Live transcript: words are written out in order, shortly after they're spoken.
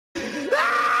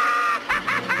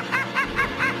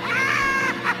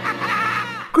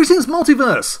Greetings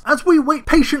Multiverse! As we wait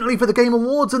patiently for the Game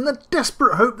Awards in the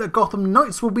desperate hope that Gotham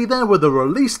Knights will be there with a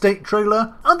release date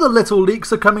trailer, other little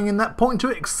leaks are coming in that point to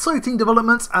exciting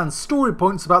developments and story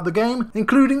points about the game,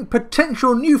 including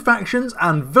potential new factions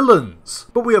and villains.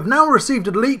 But we have now received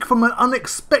a leak from an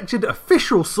unexpected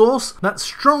official source that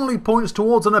strongly points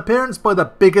towards an appearance by the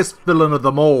biggest villain of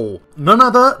them all, none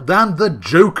other than the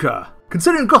Joker.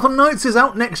 Considering Gotham Knights is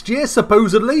out next year,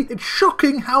 supposedly, it's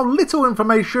shocking how little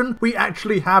information we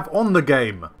actually have on the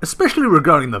game, especially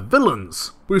regarding the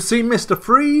villains. We've seen Mr.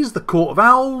 Freeze, the Court of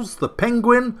Owls, the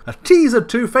Penguin, a tease of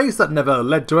Two-Face that never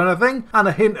led to anything, and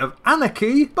a hint of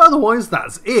anarchy, but otherwise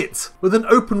that's it. With an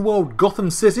open world Gotham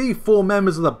City, 4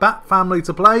 members of the Bat family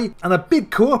to play, and a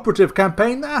big cooperative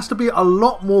campaign, there has to be a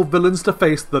lot more villains to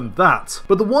face than that.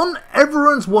 But the one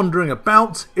everyone's wondering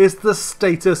about is the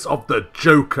status of the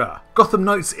Joker. Gotham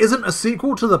Knights isn't a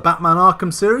sequel to the Batman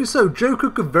Arkham series, so Joker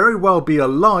could very well be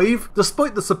alive,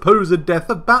 despite the supposed death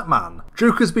of Batman.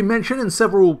 Joker's been mentioned in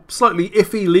several slightly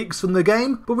iffy leaks from the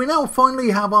game, but we now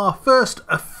finally have our first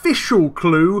official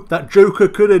clue that Joker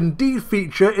could indeed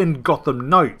feature in Gotham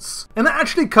Knights. And it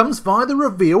actually comes via the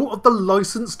reveal of the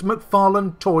licensed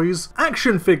McFarlane Toys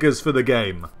action figures for the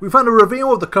game. We've had a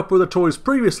reveal of the couple of the toys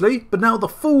previously, but now the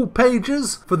full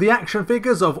pages for the action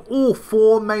figures of all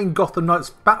 4 main Gotham Knights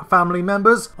Bat family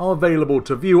members are available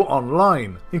to view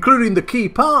online, including the key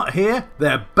part here,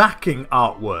 their backing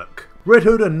artwork. Red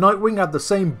Hood and Nightwing have the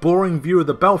same boring view of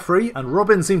the Belfry, and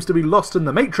Robin seems to be lost in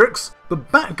the Matrix,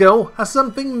 but Batgirl has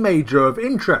something major of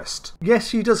interest. Yes,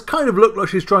 she does kind of look like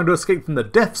she's trying to escape from the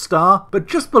Death Star, but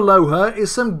just below her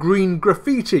is some green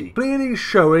graffiti, clearly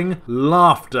showing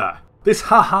laughter. This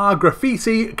haha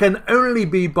graffiti can only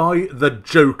be by the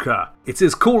Joker. It's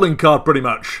his calling card pretty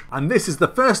much, and this is the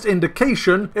first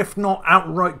indication, if not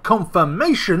outright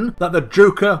confirmation, that the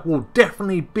Joker will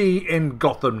definitely be in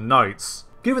Gotham Knights.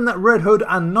 Given that Red Hood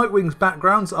and Nightwing's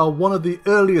backgrounds are one of the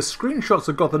earliest screenshots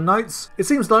of Gotham Knights, it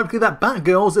seems likely that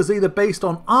Batgirl's is either based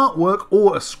on artwork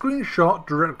or a screenshot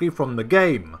directly from the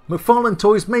game. McFarlane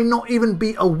Toys may not even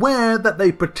be aware that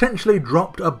they potentially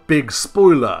dropped a big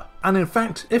spoiler. And in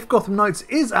fact, if Gotham Knights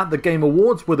is at the Game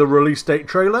Awards with a release date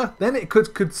trailer, then it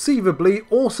could conceivably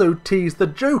also tease the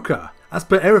Joker. As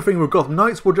per everything with Gotham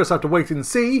Knights, we'll just have to wait and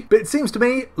see, but it seems to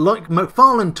me like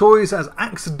McFarlane Toys has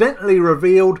accidentally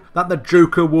revealed that the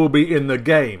Joker will be in the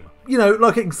game. You know,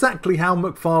 like exactly how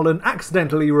McFarlane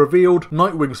accidentally revealed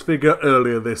Nightwing's figure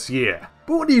earlier this year.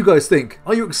 But what do you guys think?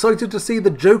 Are you excited to see the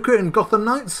Joker in Gotham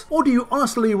Knights? Or do you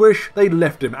honestly wish they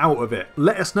left him out of it?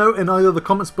 Let us know in either the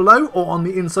comments below or on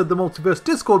the Inside the Multiverse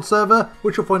Discord server,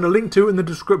 which you'll find a link to in the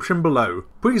description below.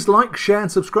 Please like, share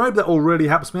and subscribe, that all really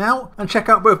helps me out, and check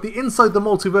out both the Inside the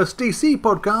Multiverse DC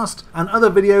podcast and other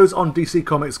videos on DC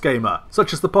Comics Gamer,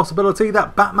 such as the possibility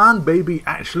that Batman may be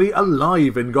actually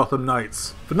alive in Gotham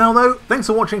Knights. For now though, thanks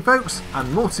for watching folks,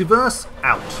 and Multiverse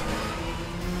out.